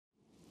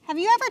Have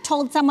you ever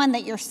told someone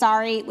that you're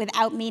sorry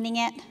without meaning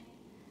it?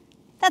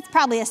 That's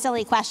probably a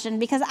silly question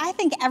because I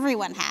think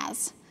everyone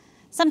has.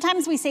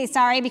 Sometimes we say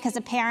sorry because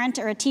a parent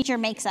or a teacher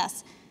makes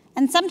us,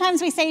 and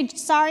sometimes we say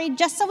sorry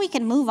just so we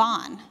can move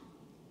on.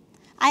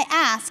 I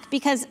ask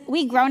because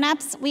we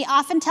grown-ups, we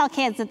often tell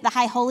kids that the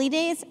High Holy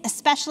Days,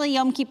 especially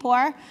Yom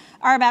Kippur,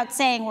 are about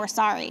saying we're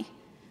sorry.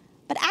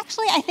 But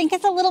actually, I think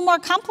it's a little more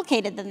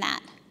complicated than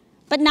that,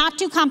 but not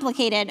too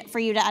complicated for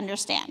you to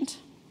understand.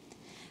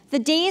 The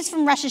days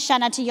from Rosh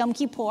Hashanah to Yom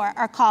Kippur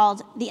are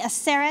called the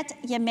Aseret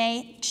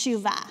Yemei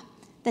Teshuvah,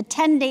 the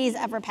 10 days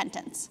of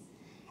repentance.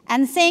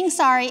 And saying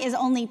sorry is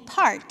only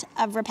part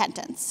of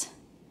repentance.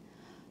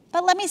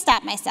 But let me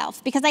stop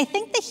myself, because I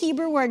think the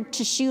Hebrew word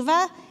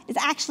teshuvah is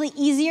actually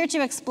easier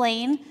to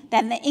explain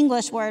than the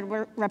English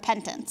word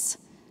repentance.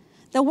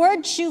 The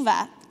word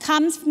teshuvah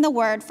comes from the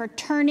word for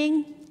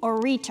turning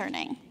or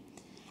returning.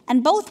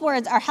 And both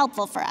words are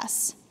helpful for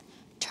us.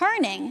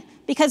 Turning,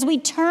 because we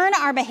turn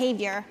our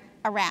behavior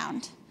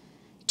around.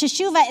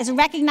 Teshuvah is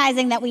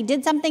recognizing that we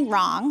did something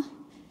wrong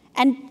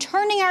and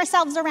turning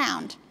ourselves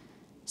around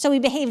so we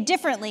behave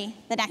differently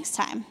the next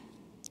time.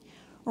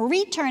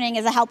 Returning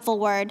is a helpful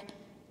word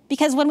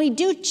because when we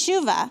do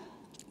teshuvah,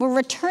 we're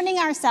returning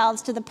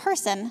ourselves to the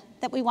person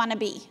that we want to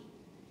be.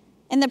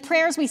 In the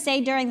prayers we say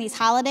during these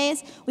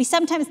holidays, we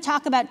sometimes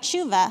talk about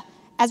teshuvah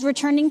as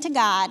returning to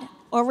God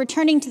or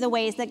returning to the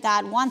ways that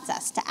God wants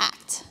us to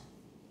act.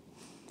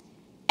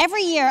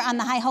 Every year on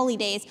the High Holy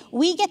Days,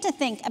 we get to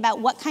think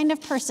about what kind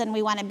of person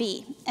we want to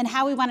be and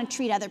how we want to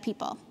treat other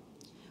people.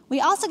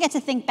 We also get to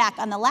think back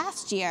on the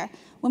last year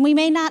when we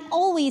may not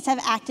always have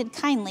acted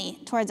kindly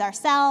towards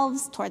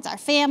ourselves, towards our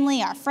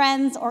family, our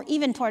friends, or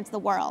even towards the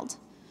world.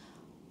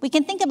 We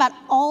can think about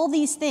all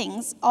these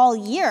things all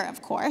year,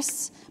 of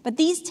course, but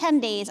these 10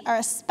 days are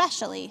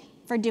especially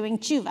for doing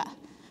teshuvah,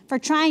 for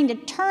trying to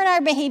turn our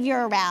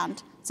behavior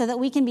around so that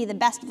we can be the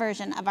best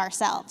version of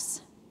ourselves.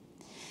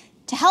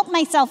 To help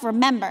myself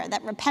remember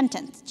that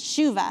repentance,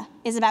 teshuvah,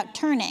 is about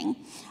turning,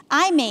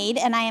 I made,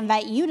 and I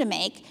invite you to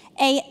make,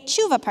 a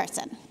teshuvah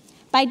person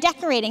by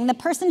decorating the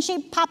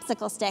person-shaped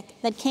popsicle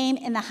stick that came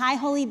in the High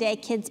Holy Day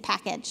Kids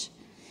package.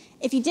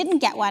 If you didn't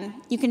get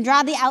one, you can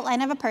draw the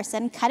outline of a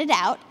person, cut it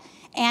out,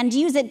 and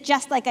use it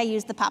just like I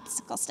used the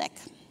popsicle stick.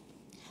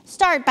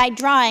 Start by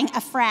drawing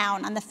a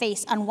frown on the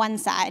face on one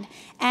side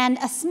and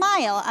a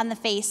smile on the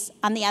face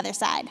on the other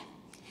side.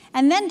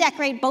 And then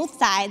decorate both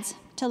sides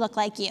to look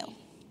like you.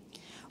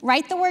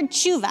 Write the word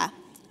teshuvah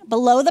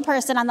below the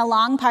person on the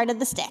long part of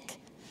the stick.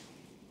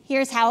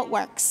 Here's how it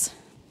works.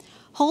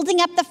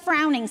 Holding up the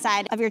frowning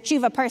side of your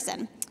teshuvah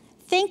person,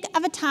 think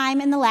of a time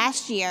in the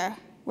last year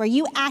where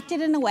you acted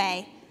in a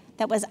way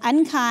that was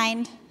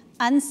unkind,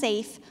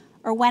 unsafe,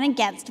 or went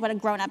against what a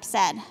grown-up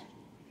said.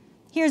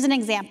 Here's an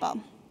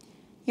example.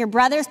 Your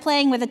brother's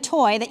playing with a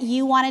toy that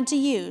you wanted to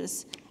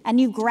use,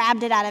 and you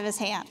grabbed it out of his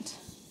hand.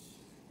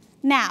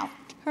 Now,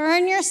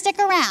 turn your stick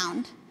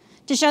around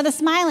to show the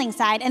smiling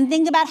side and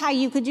think about how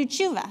you could do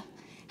teshuvah,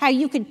 how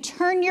you could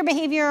turn your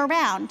behavior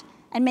around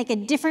and make a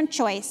different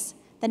choice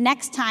the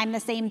next time the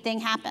same thing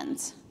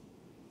happens.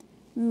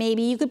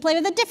 Maybe you could play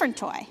with a different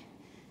toy.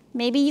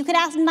 Maybe you could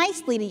ask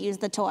nicely to use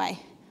the toy.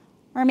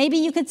 Or maybe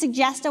you could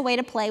suggest a way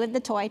to play with the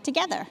toy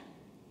together.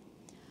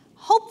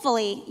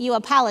 Hopefully, you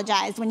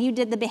apologized when you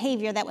did the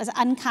behavior that was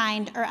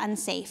unkind or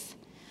unsafe.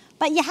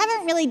 But you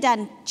haven't really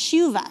done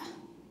teshuvah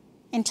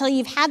until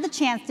you've had the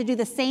chance to do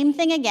the same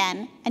thing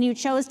again and you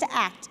chose to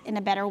act in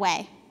a better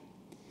way.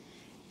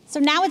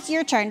 So now it's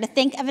your turn to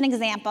think of an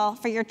example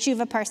for your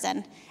teshuvah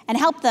person and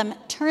help them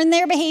turn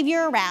their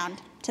behavior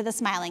around to the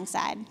smiling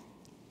side.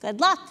 Good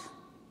luck.